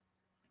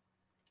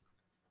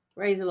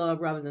Praise the Lord,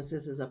 brothers and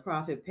sisters. A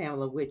prophet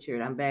Pamela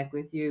Whitchard. I'm back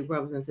with you,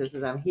 brothers and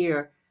sisters. I'm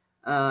here.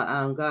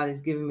 God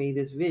has given me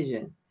this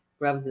vision,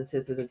 brothers and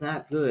sisters. It's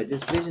not good.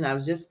 This vision I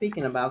was just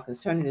speaking about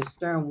concerning the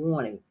stern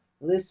warning.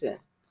 Listen,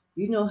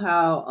 you know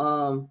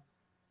how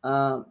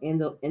in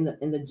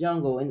the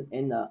jungle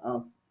in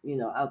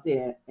the out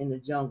there in the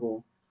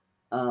jungle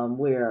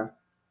where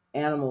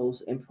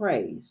animals and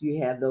preys.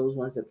 You have those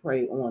ones that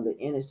prey on the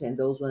innocent,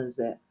 those ones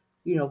that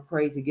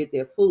prey to get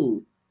their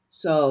food.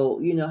 So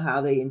you know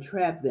how they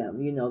entrap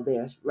them.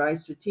 They're right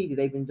strategic.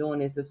 They've been doing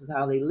this. This is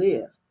how they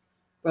live.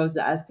 Bro, so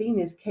I've seen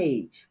this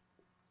cage.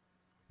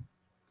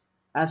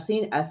 I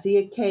see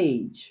a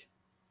cage,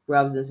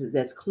 brothers and sisters,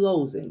 that's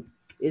closing.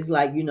 It's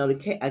like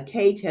a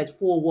cage has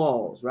four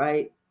walls,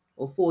 right,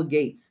 or four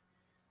gates,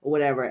 or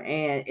whatever,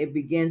 and it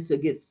begins to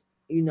get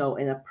and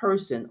a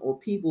person or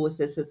people, it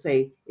says to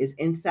say, is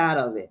inside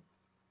of it,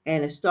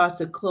 and it starts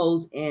to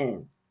close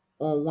in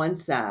on one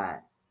side.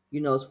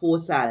 It's four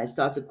sides. It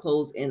starts to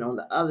close in on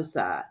the other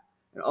side,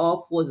 and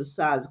all four of the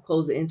sides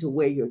close into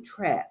where you're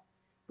trapped.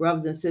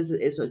 Brothers and sisters,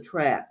 it's a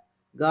trap.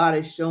 God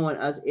is showing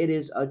us it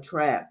is a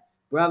trap.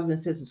 Brothers and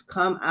sisters,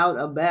 come out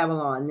of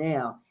Babylon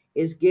now.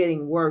 It's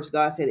getting worse.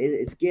 God said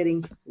it's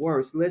getting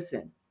worse.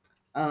 Listen,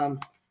 um,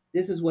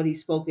 this is what He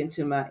spoke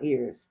into my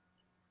ears.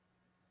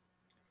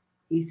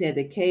 He said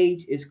the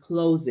cage is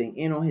closing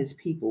in on His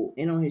people,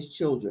 in on His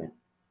children,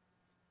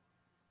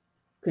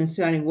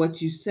 concerning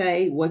what you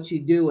say, what you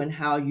do, and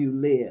how you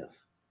live.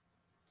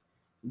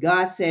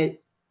 God said,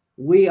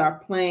 we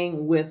are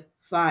playing with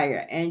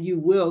fire and you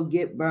will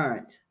get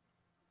burnt.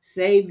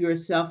 Save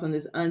yourself from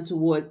this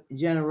untoward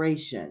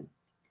generation.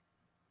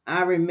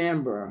 I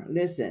remember,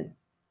 listen,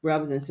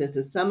 brothers and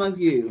sisters, some of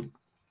you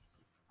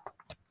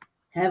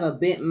have a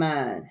bent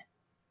mind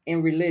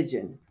in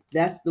religion.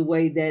 That's the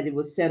way that it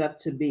was set up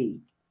to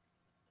be.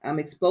 I'm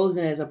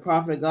exposing it as a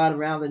prophet of God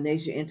around the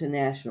nation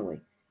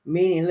internationally.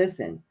 Meaning,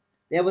 listen,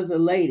 there was a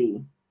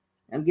lady,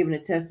 I'm giving a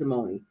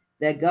testimony,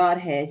 that God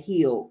had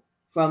healed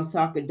from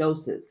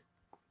sarcoidosis.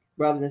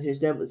 Brothers and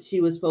sisters, she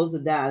was supposed to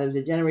die. There was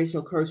a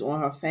generational curse on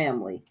her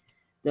family.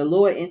 The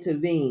Lord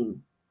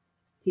intervened.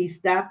 He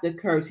stopped the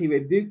curse. He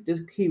rebuked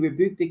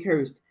the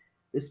curse.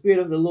 The Spirit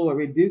of the Lord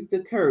rebuked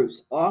the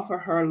curse off of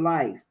her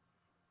life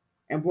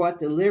and brought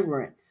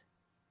deliverance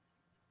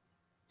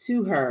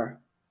to her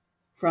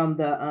from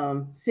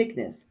the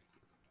sickness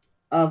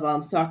of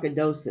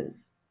sarcoidosis.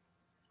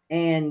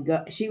 And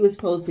she was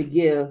supposed to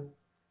give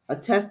a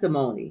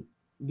testimony,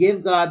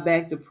 give God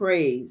back the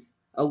praise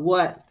of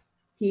what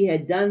He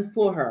had done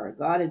for her.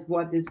 God has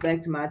brought this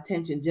back to my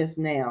attention just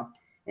now,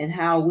 and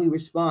how we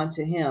respond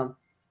to Him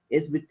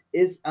is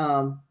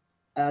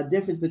a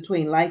difference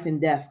between life and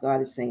death.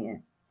 God is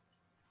saying.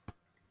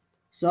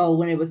 So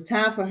when it was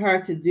time for her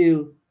to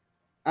do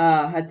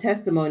her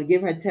testimony,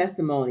 give her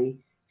testimony,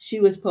 she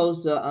was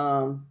supposed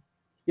to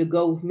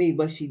go with me,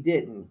 but she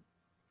didn't.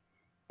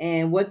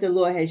 And what the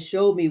Lord had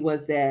showed me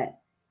was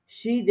that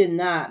she did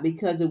not,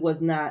 because it was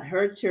not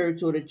her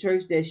church or the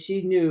church that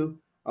she knew,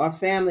 or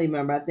family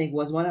member, I think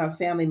was one of her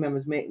family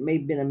members, may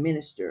have been a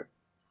minister.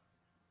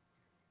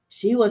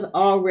 She was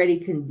already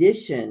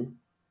conditioned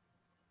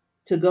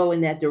to go in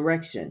that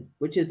direction,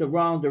 which is the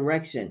wrong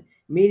direction,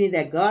 meaning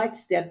that God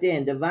stepped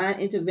in, divine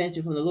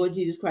intervention from the Lord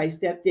Jesus Christ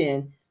stepped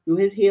in through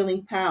His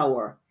healing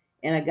power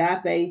and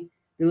Agape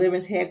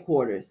Deliverance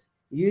Headquarters,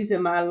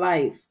 using my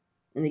life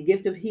and the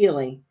gift of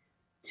healing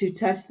to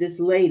touch this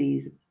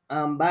lady's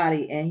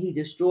body, and He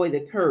destroyed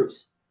the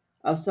curse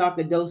of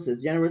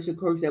sarcoidosis, generational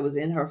curse that was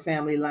in her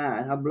family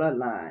line, her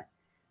bloodline.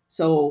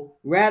 So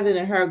rather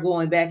than her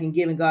going back and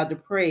giving God the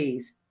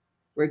praise,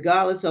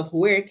 regardless of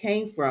where it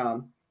came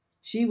from,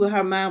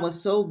 her mind was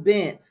so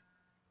bent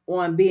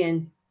on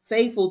being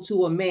faithful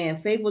to a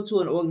man, faithful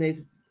to an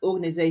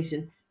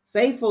organization,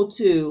 faithful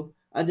to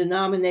a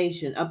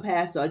denomination, a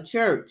pastor, a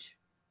church,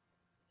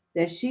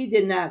 that she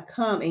did not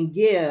come and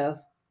give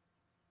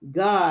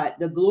God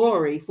the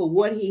glory for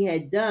what He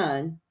had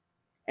done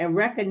and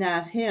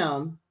recognize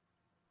Him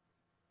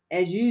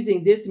as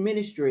using this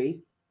ministry,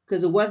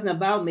 because it wasn't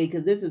about me,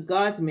 because this is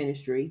God's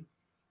ministry.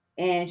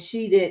 And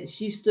she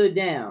stood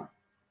down.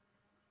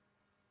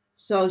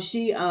 So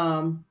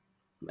in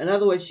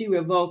other words, she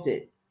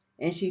revolted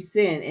and she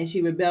sinned and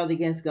she rebelled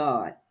against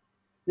God.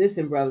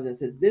 Listen, brothers and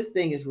sisters, this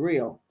thing is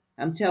real.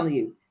 I'm telling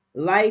you,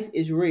 life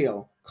is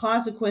real.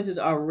 Consequences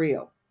are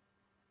real.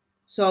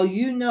 So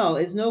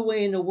there's no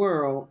way in the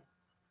world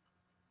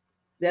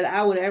that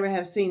I would ever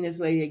have seen this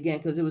lady again,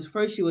 because it was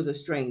first she was a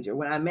stranger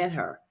when I met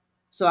her.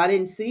 So I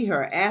didn't see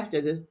her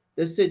after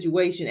the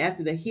situation,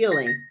 after the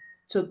healing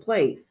took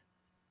place.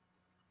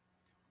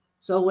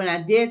 So when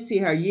I did see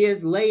her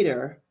years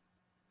later,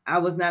 I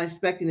was not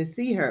expecting to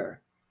see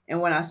her. And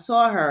when I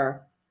saw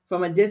her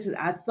from a distance,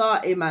 I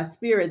thought in my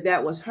spirit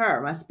that was her.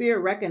 My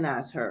spirit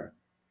recognized her.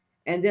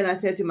 And then I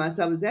said to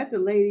myself, is that the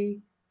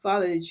lady,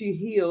 Father, that you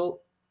healed,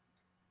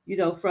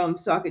 from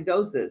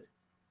sarcoidosis?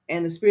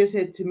 And the Spirit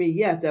said to me,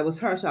 yes, that was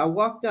her. So I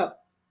walked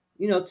up,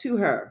 to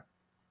her.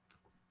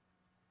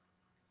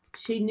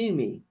 She knew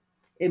me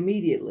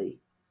immediately.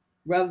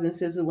 Brothers and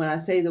sisters, when I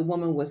say the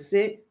woman was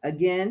sick,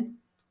 again,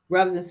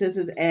 brothers and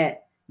sisters,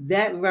 at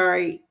that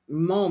very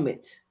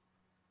moment,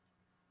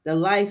 the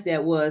life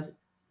that was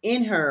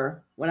in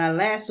her when I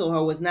last saw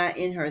her was not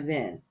in her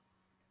then.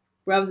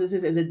 Brothers and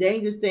sisters, it's a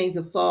dangerous thing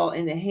to fall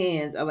in the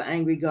hands of an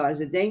angry God.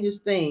 It's a dangerous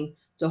thing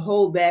to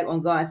hold back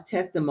on God's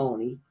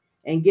testimony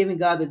and giving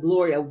God the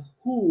glory of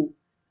who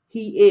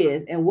He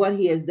is and what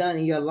He has done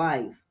in your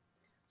life.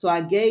 So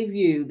I gave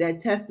you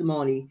that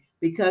testimony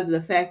because of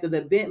the fact of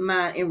the bent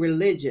mind in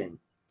religion,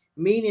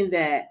 meaning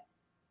that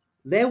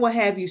they will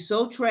have you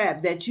so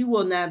trapped that you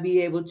will not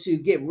be able to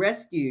get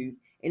rescued.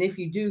 And if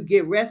you do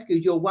get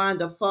rescued, you'll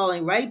wind up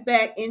falling right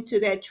back into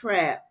that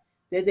trap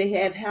that they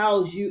have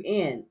housed you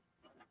in,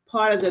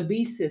 part of the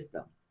beast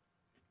system.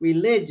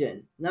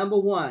 Religion, number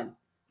one,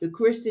 the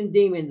Christian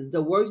demon,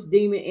 the worst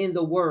demon in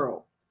the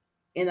world,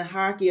 in the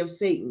hierarchy of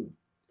Satan's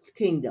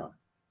kingdom.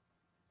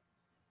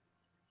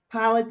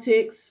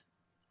 Politics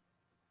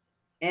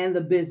and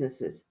the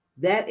businesses.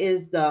 That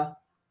is the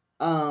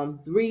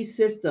three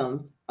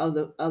systems of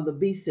the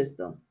beast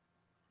system,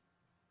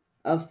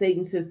 of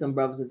Satan's system,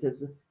 brothers and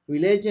sisters: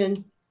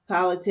 religion,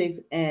 politics,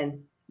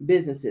 and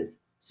businesses.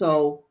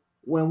 So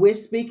when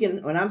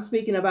I'm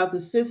speaking about the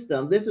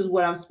system, this is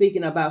what I'm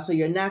speaking about, so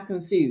you're not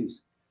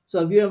confused. So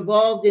if you're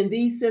involved in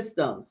these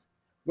systems,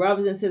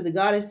 brothers and sisters,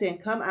 God is saying,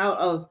 come out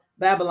of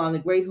Babylon, the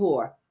great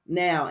whore,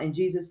 now in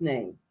Jesus'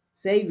 name.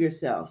 Save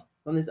yourself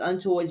from this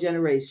untoward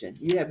generation.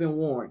 You have been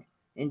warned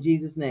in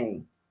Jesus'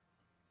 name.